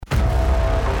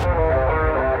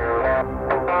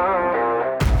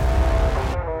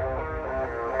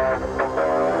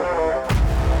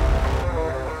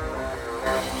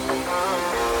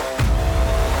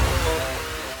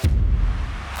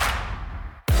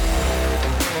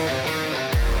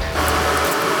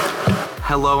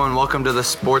Hello and welcome to the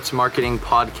Sports Marketing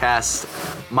Podcast.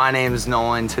 My name is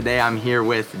Nolan. Today I'm here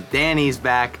with Danny's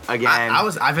back again.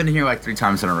 I've been here like 3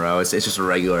 times in a row. It's just a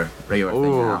regular thing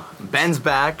now. Ben's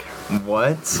back.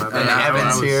 What? And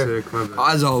Evan's here.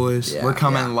 As always. We're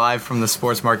coming live from the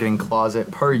Sports Marketing Closet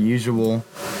per usual.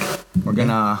 We're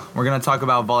gonna talk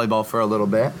about volleyball for a little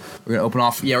bit. We're gonna open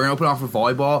off with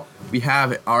volleyball. We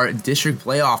have our district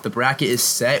playoff. The bracket is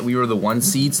set. We were the 1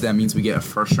 seed, so that means we get a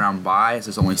first round bye. So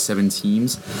there's only 7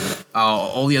 teams.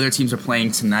 All the other teams are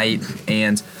playing tonight,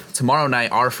 and tomorrow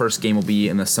night our first game will be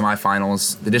in the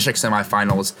semifinals, the district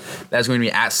semifinals. That's going to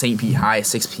be at St. Pete High at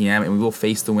 6 p.m. and we will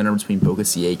face the winner between Boca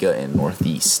Ciega and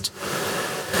Northeast.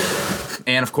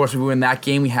 And, of course, if we win that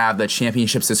game, we have the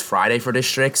championships this Friday for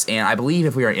districts. And I believe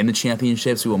if we are in the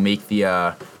championships, we will make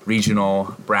the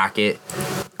regional bracket.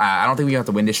 I don't think we have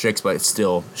to win districts, but it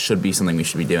still should be something we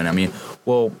should be doing. I mean,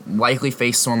 we'll likely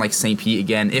face someone like St. Pete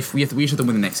again. If we just have to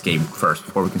win the next game first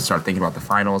before we can start thinking about the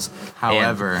finals.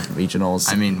 However, and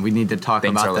regionals. I mean, we need to talk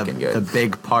about the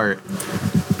big part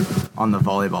on the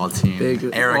volleyball team.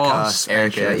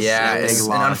 Erica, yeah, it's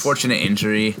an unfortunate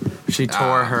injury. She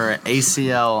tore her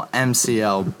ACL,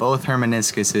 MCL, both her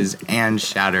meniscuses, and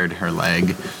shattered her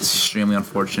leg. Extremely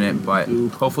unfortunate, but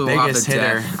hopefully we'll have the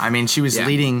hitter. I mean, she was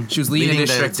leading the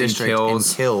district in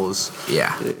kills.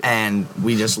 Yeah, and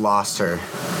we just lost her.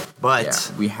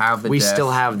 But we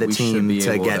still have the team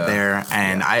to get there,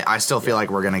 and I still feel like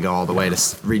we're going to go all the way to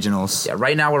regionals. Yeah,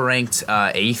 right now we're ranked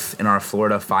 8th in our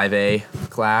Florida 5A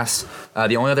class.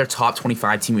 The only other top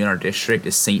 25 team in our district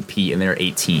is St. Pete, and they're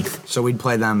 18th. So we'd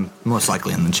play them most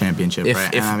likely in the championship,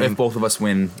 right? If both of us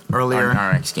win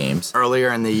our next games.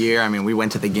 Earlier in the year, I mean, we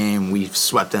went to the game, we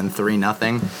swept them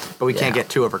 3-0, but we can't get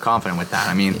too overconfident with that.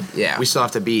 I mean, we still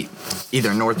have to beat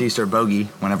either Northeast or Bogey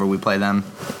whenever we play them.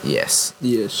 Yes.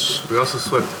 We also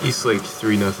swept Eastlake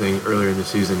 3-0 earlier in the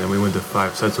season, and we went to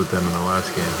 5 sets with them in the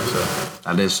last game.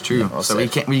 So that is true. So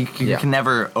we can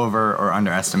never over or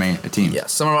underestimate a team. Yeah.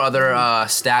 Some of our other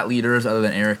stat leaders, other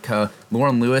than Erica,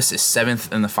 Lauren Lewis is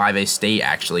 7th in the 5A state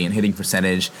actually in hitting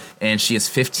percentage, and she is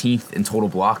 15th in total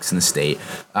blocks in the state.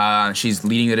 She's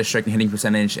leading the district in hitting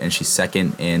percentage, and she's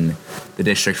 2nd in the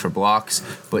district for blocks.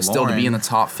 But still, to be in the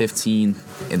top 15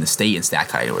 in the state in stat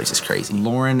categories is crazy.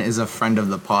 Lauren is a friend of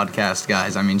the podcast,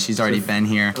 guys. I mean, she's already been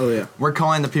here. Oh yeah. We're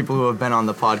calling the people who have been on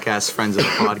the podcast friends of the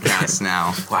podcast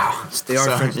now. Wow. They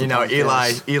are friends of the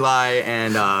podcast. Eli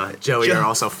and Joey are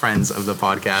also friends of the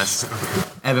podcast.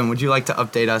 Evan, would you like to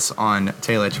update us on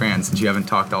Taylor Tran, since you haven't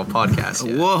talked all podcast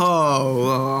yet? Whoa,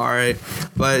 all right.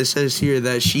 But it says here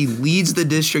that she leads the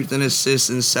district in assists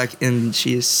and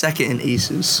she is 2nd in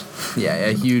aces. Yeah,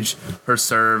 huge. Her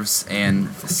serves and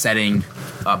setting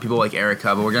people like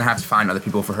Erica, but we're going to have to find other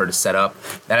people for her to set up.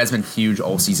 That has been huge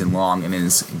all season long, and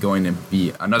is going to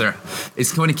be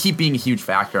it's going to keep being a huge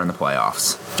factor in the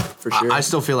playoffs. For sure. I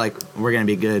still feel like we're going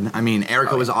to be good. I mean,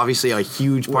 Erica was obviously a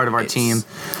huge part of our team.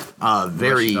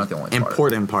 Very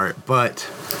important part, but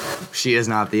she is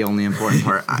not the only important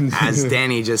part, as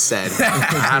Danny just said.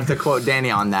 I have to quote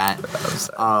Danny on that.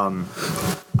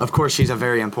 Of course, she's a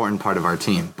very important part of our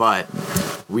team, but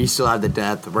we still have the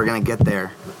depth. We're going to get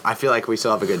there. I feel like we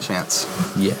still have a good chance.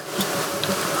 Yeah.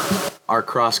 Our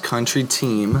cross-country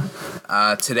team.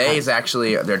 Today is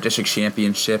actually their district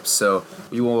championship, so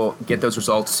we will get those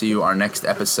results to you our next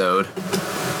episode.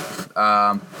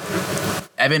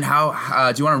 Evan,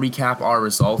 how do you want to recap our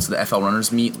results of the FL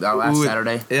Runners meet last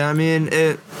Saturday? Yeah, I mean,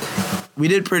 we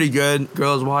did pretty good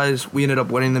girls-wise. We ended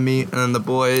up winning the meet, and then the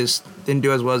boys didn't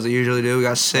do as well as they usually do. We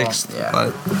got 6th,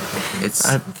 but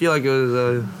I feel like it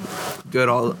was good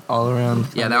all around.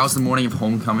 Yeah, that was the morning of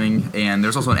homecoming, and there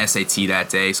was also an SAT that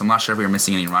day, so I'm not sure if we were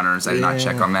missing any runners. I did not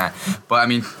check on that. But, I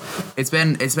mean, it's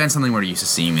been something we're used to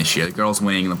seeing this year. The girls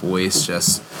winning and the boys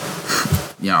just,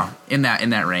 in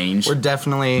that range. We're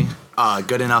definitely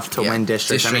good enough to win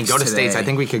districts. I mean, go to states. I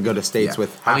think we could go to states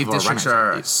with half I believe districts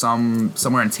are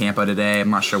somewhere in Tampa today.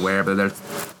 I'm not sure where, but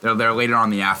they're later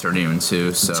on in the afternoon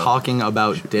too. So talking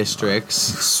about districts,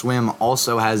 swim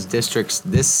also has districts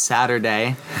this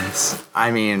Saturday. Yes. I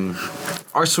mean,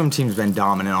 our swim team's been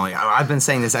dominant all year. I've been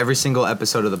saying this every single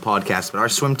episode of the podcast, but our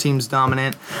swim team's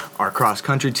dominant. Our cross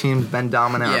country team's been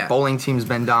dominant. Our bowling team's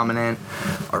been dominant.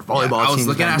 Our volleyball team's been dominant. I was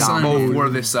looking at something before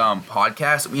this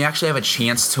podcast. We actually have a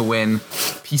chance to win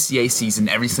PCA season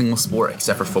every single sport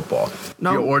except for football.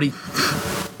 No. You're already...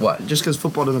 What? Just because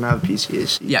football doesn't have a PCA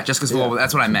season. Yeah, just because football...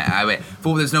 That's what I meant.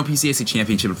 There's no PCAC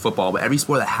championship in football, but every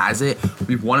sport that has it,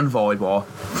 we've won in volleyball.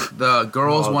 The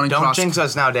girls won in cross... Don't jinx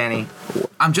us now, Danny.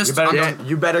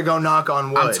 You better go knock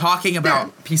on wood. I'm talking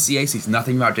about PCA season,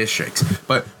 nothing about districts.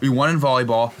 But we won in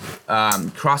volleyball.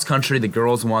 Cross country, the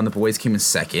girls won. The boys came in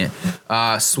second.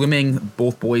 Swimming,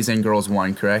 both boys and girls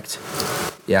won. Correct?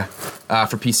 Yeah.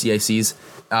 For PCACs.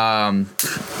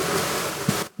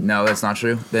 No, that's not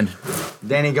true. Then,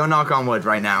 Danny, go knock on wood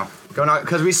right now. Go knock,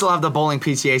 because we still have the bowling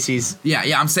PCACs.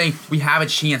 yeah. I'm saying we have a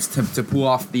chance to pull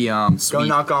off the sweep. Go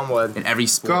knock on wood. In every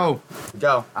sport.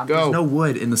 Go. There's no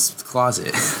wood in the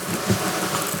closet.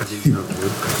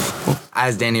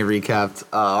 As Danny recapped,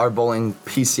 our bowling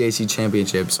PCAC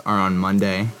championships are on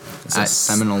Monday at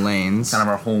Seminole Lanes. Kind of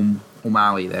our home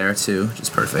alley there too, which is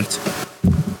perfect.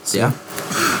 So, Yeah.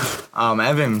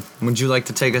 Evan, would you like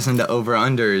to take us into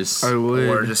over-unders? I would.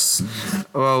 Or just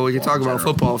Well, we can talk about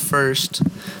football first.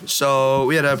 So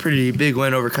we had a pretty big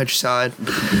win over Countryside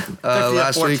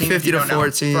last week,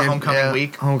 50-14 for homecoming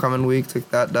week. Homecoming week, took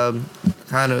that dub.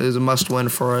 Kind of is a must-win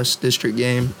for us, district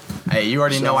game. Hey, you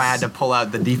already know I had to pull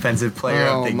out the defensive player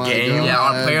of the game. God. yeah.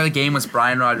 Our player of the game was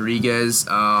Brian Rodriguez.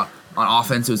 On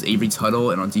offense, it was Avery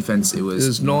Tuttle, and on defense, it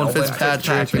was Nolan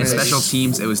Fitzpatrick. And special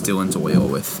teams, it was Dylan Doyle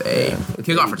with a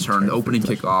kickoff return. The opening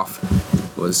kickoff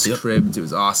was cribbed. It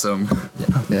was awesome.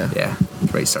 Yeah.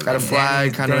 Great start. Got a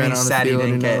flag, kind of ran on the sad he field.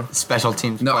 didn't get special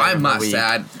teams. No, player I'm of the not week.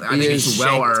 sad. I think it's Shanked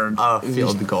well earned. a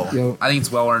field goal. I think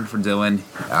it's well earned for Dylan.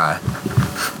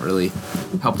 Really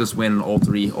helped us win all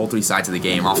three sides of the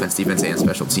game: offense, defense, and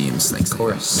special teams. Thanks. Of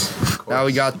course. Now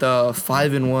we got the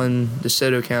 5-1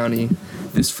 DeSoto County.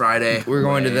 This Friday, We're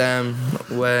going to them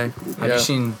away. Have you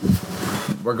seen?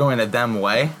 We're going to them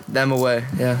way. Them away?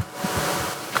 Yeah.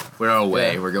 We're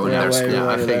away. We're going to We're their away, school. we're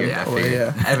I going to figured. them I away,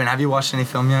 figured. yeah. Evan, have you watched any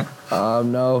film yet?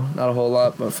 No, not a whole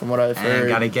lot, but from what I've heard,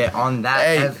 Gotta get on that,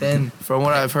 Hey. Evan. from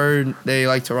what I've heard, they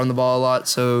like to run the ball a lot,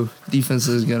 so defense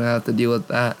is gonna have to deal with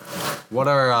that. What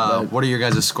are your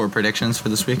guys' score predictions for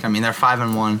this week? I mean, they're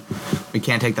 5-1. We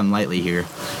can't take them lightly here.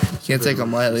 Can't take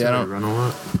them lightly. I They don't. run a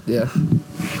lot. Yeah.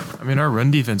 I mean, our run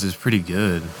defense is pretty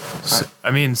good. I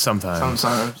mean, sometimes.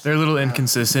 Sometimes. They're a little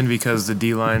inconsistent because the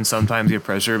D-line sometimes get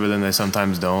pressure, but then they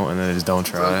sometimes don't, and then they just don't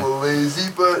try.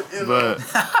 Lazy, but But,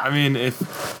 I mean,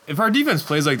 if our defense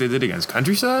plays like they did against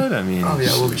Countryside, I mean,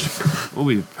 we'll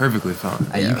be perfectly fine.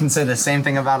 Hey, you can say the same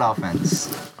thing about offense.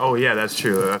 Oh yeah, that's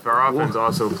true. If our offense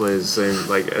also plays the same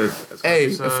like as hey,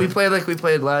 Countryside, if we play like we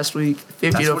played last week,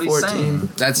 50 to what he's 14. saying.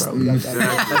 That's. Bro, we got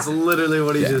that. That's literally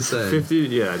what he just said. 50,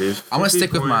 yeah, dude. I'm gonna 50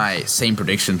 stick with points. my same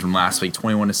prediction from last week,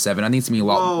 21-7. I think it's gonna be a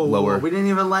lot lower. We didn't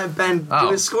even let Ben Oh.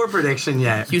 do his score prediction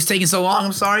yet. He was taking so long.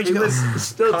 I'm sorry. He was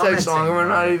Still takes long, and we're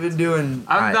not even doing.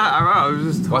 I'm not. I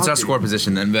was just. What's our talking. score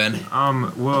position then, Ben?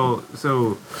 Well,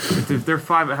 so if they're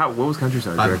 5, what was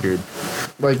Countryside's record?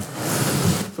 Like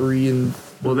 3-3.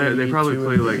 Well, they probably 2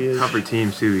 play and like 3-ish. tougher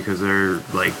teams too because they're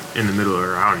like in the middle,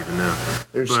 or I don't even know.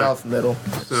 They're But- south middle.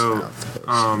 So,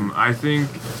 I think,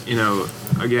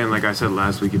 again, like I said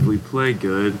last week, if we play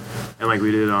good, and like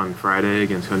we did on Friday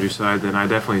against Countryside, then I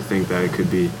definitely think that it could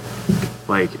be,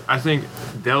 like, I think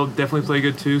they'll definitely play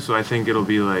good too, so I think it'll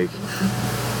be like,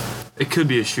 it could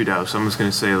be a shootout, so I'm just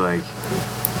going to say like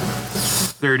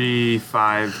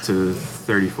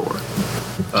 35-34.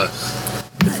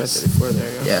 34,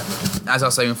 there you go. Yeah. As I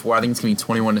was saying before, I think it's gonna be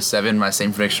 21-7. My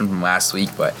same prediction from last week,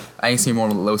 but I think it's gonna be more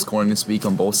low scoring this week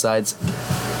on both sides.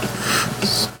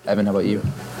 Evan, how about you?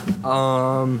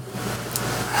 I'm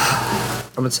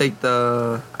gonna take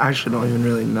the. I actually don't even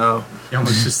really know. You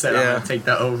almost just said I'm Yeah. gonna take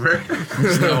the over.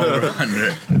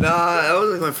 Nah, I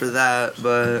wasn't going for that,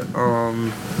 but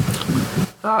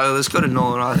let's go to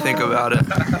Nolan. I'll think about it.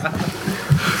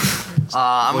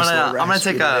 I'm What's the gonna rest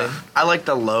take today? I like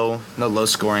the low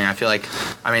scoring. I feel like,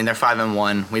 I mean, they're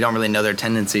 5-1. We don't really know their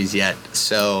tendencies yet,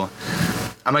 so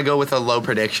I'm gonna go with a low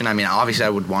prediction. I mean, obviously I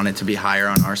would want it to be higher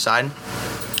on our side,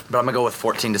 but I'm gonna go with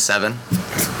 14-7.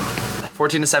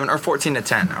 14-7 or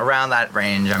 14-10, around that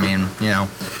range. I mean,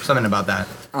 something about that.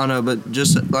 I don't know, but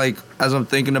just like as I'm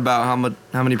thinking about how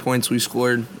many points we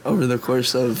scored over the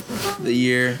course of the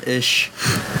year ish,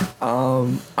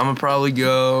 I'm gonna probably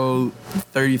go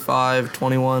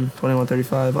 35-21,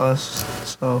 35 us.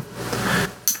 So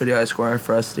pretty high scoring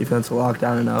for us. Defense will lock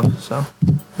down enough. So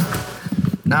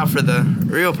now for the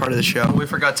real part of the show. We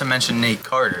forgot to mention Nate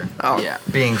Carter. Oh Yeah.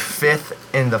 Being 5th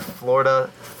in the Florida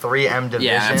 3M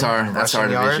division. Yeah, that's our rushing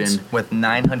yards division. with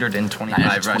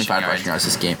 925 rushing yards. yards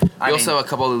this game. I We also mean- have a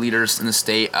couple of the leaders in the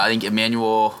state. I think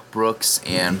Emmanuel Brooks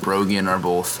and Brogan are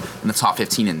both in the top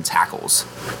 15 in tackles,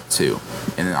 too,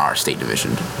 in our state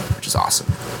division, which is awesome.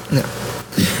 Okay,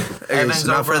 Evans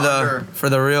so now over-under. for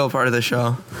the real part of the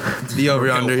show, the over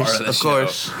part unders, of the of show.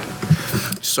 course.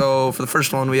 So for the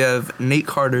first one, we have Nate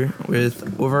Carter with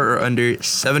over or under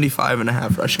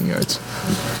 75.5 rushing yards.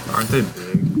 Aren't they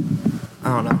big?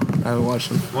 don't know. I haven't watched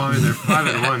them. Well, I mean, they're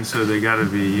 5-1, so they gotta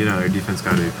be, their defense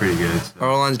gotta be pretty good. So. Our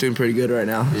O-line's doing pretty good right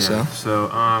now. Yeah. So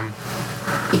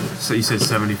you said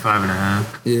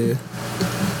 75.5. Yeah.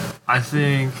 I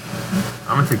think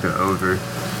I'm gonna take the over,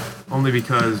 only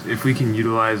because if we can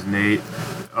utilize Nate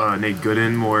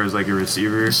Gooden more as like a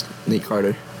receiver. Nate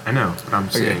Carter. I know, but I'm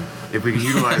saying if we can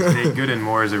utilize Nate Gooden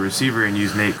more as a receiver and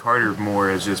use Nate Carter more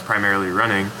as just primarily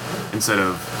running instead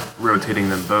of rotating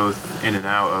them both in and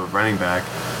out of running back,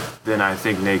 then I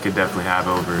think Nate could definitely have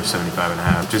over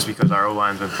 75.5. Just because our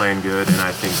O-line's been playing good, and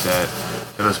I think that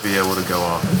he'll just be able to go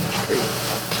off.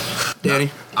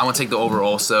 Danny? I'm gonna take the over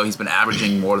also. He's been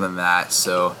averaging more than that,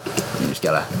 so you just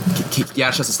gotta trust the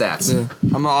stats. Yeah. I'm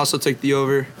gonna also take the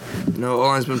over.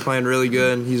 O-line's been playing really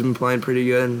good. He's been playing pretty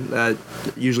good. That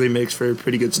usually makes for a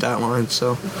pretty good stat line.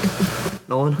 So,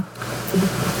 Nolan?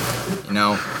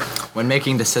 When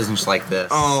making decisions like this.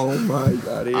 Oh my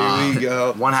God! Here we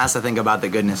go. One has to think about the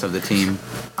goodness of the team.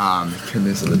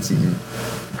 Goodness of the team.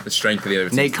 The strength of the other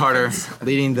team. Nate Carter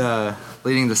leading the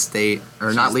state,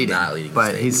 or not leading,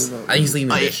 but he's I think he's leading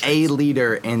the district. A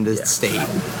leader in the state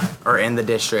or in the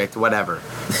district, whatever.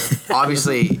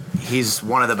 Obviously, he's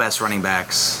one of the best running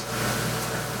backs.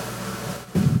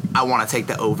 I want to take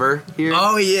the over here.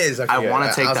 Oh, he is. Okay, I want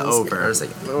to take the over.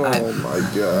 Oh my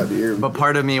God! Here. But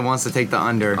part of me wants to take the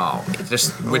under. Oh,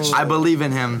 just which I believe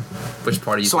in him, which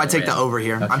part are you? so I take the over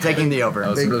here. I'm taking the over. That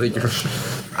was really good.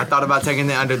 I thought about taking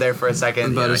the under there for a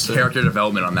second. But the character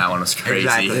development on that one was crazy.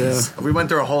 Exactly. Yeah. We went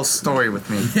through a whole story with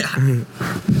me.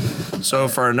 So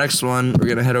for our next one, we're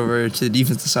gonna head over to the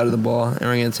defensive side of the ball, and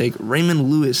we're gonna take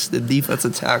Raymond Lewis, the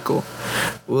defensive tackle.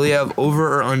 Will he have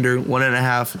over or under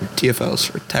 1.5 TFLs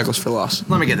for tackles for loss?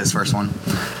 Let me get this first one.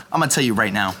 I'm gonna tell you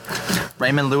right now,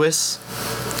 Raymond Lewis,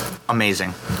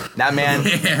 amazing. That man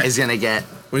is gonna get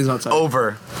When he's not tired.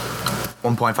 over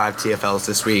 1.5 TFLs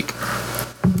this week.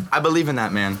 I believe in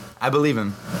that man. I believe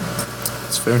him.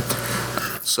 That's fair.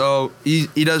 So he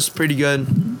does pretty good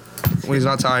when he's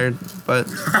not tired, but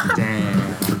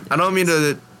Dang. I don't mean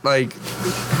to like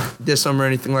diss him or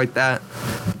anything like that.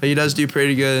 But he does do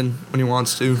pretty good when he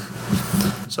wants to.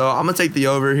 So I'm gonna take the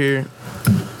over here.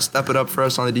 Step it up for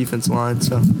us on the defense line.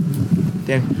 So,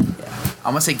 Danny.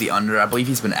 I'm gonna take the under. I believe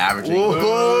he's been averaging.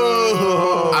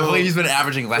 I believe he's been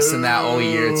averaging less than that all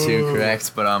year too.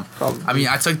 Correct, but I mean,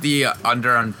 I took the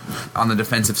under on the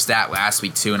defensive stat last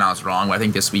week too, and I was wrong. But I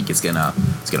think this week it's gonna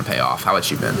pay off. How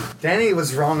about you, Ben? Danny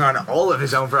was wrong on all of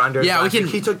his over-unders. Yeah, we can.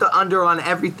 He took the under on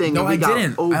everything. No, and we I got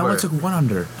didn't. Over. I only took one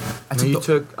under. You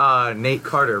took Nate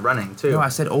Carter running too. No, I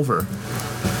said over.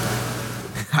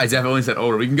 I definitely said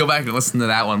over. We can go back and listen to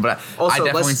that one, but also, I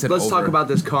definitely said over. Let's talk about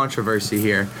this controversy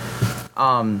here.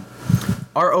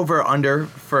 Our over-under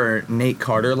for Nate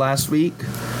Carter last week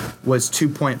was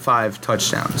 2.5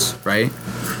 touchdowns, right?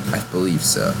 I believe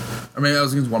so. Or maybe I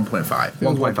was thinking 1.5.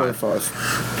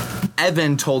 1.5.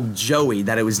 Evan told Joey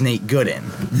that it was Nate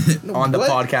Gooden on the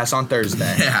podcast on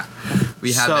Thursday. Yeah,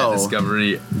 we had that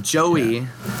discovery. Joey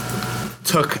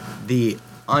took the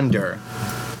under,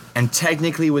 and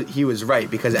technically he was right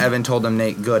because Evan told him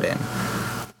Nate Gooden.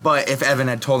 But if Evan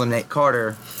had told him Nate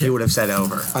Carter, he would have said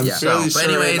over. I'm fairly But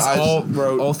certain anyways, I all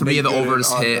three of the Nate Gooden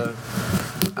overs on hit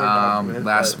the document,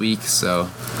 last but- week, so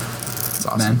it's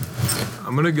awesome. Man.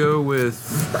 I'm gonna go with.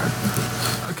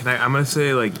 I'm gonna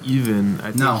say like even. I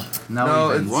think No,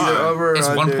 No, even. it's either over or It's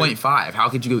under. 1.5. How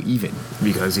could you go even?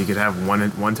 because he could have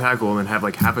one tackle and then have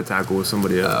like half a tackle with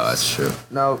somebody else. Oh, that's true.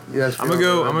 No, yes. I'm gonna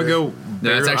go.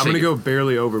 that's I'm actually- gonna go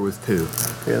barely over with 2.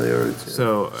 Barely over.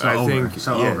 So I over. think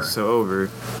So yeah, over. so over.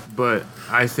 But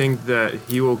I think that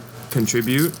he will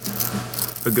contribute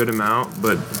a good amount.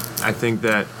 But I think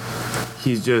that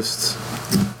he's just.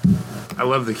 I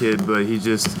love the kid, but he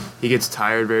gets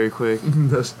tired very quick,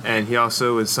 and he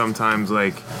also is sometimes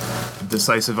like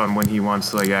decisive on when he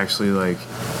wants to like actually like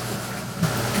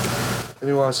And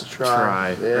he wants to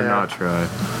try. or not try.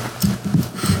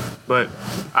 But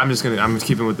I'm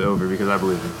keeping with the over because I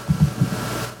believe him.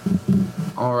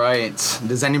 All right.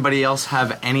 Does anybody else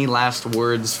have any last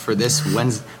words for this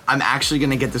Wednesday? I'm actually going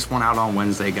to get this one out on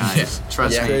Wednesday, guys. Yeah.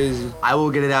 Trust Yeah. me. Crazy. I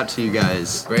will get it out to you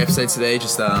guys. Great episode today.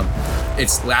 Just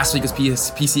it's last week was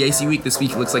PCAC week. This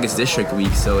week it looks like it's district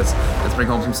week. So let's bring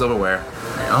home some silverware.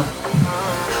 Yeah.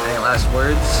 Any last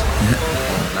words?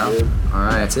 No. All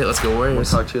right. That's it. Let's go We'll Warriors.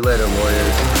 talk to you later,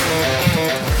 Warriors.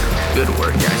 Good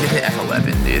work, guys. You hit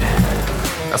F11, dude.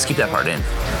 Let's keep that part in.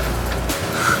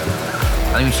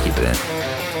 I think we should keep it in.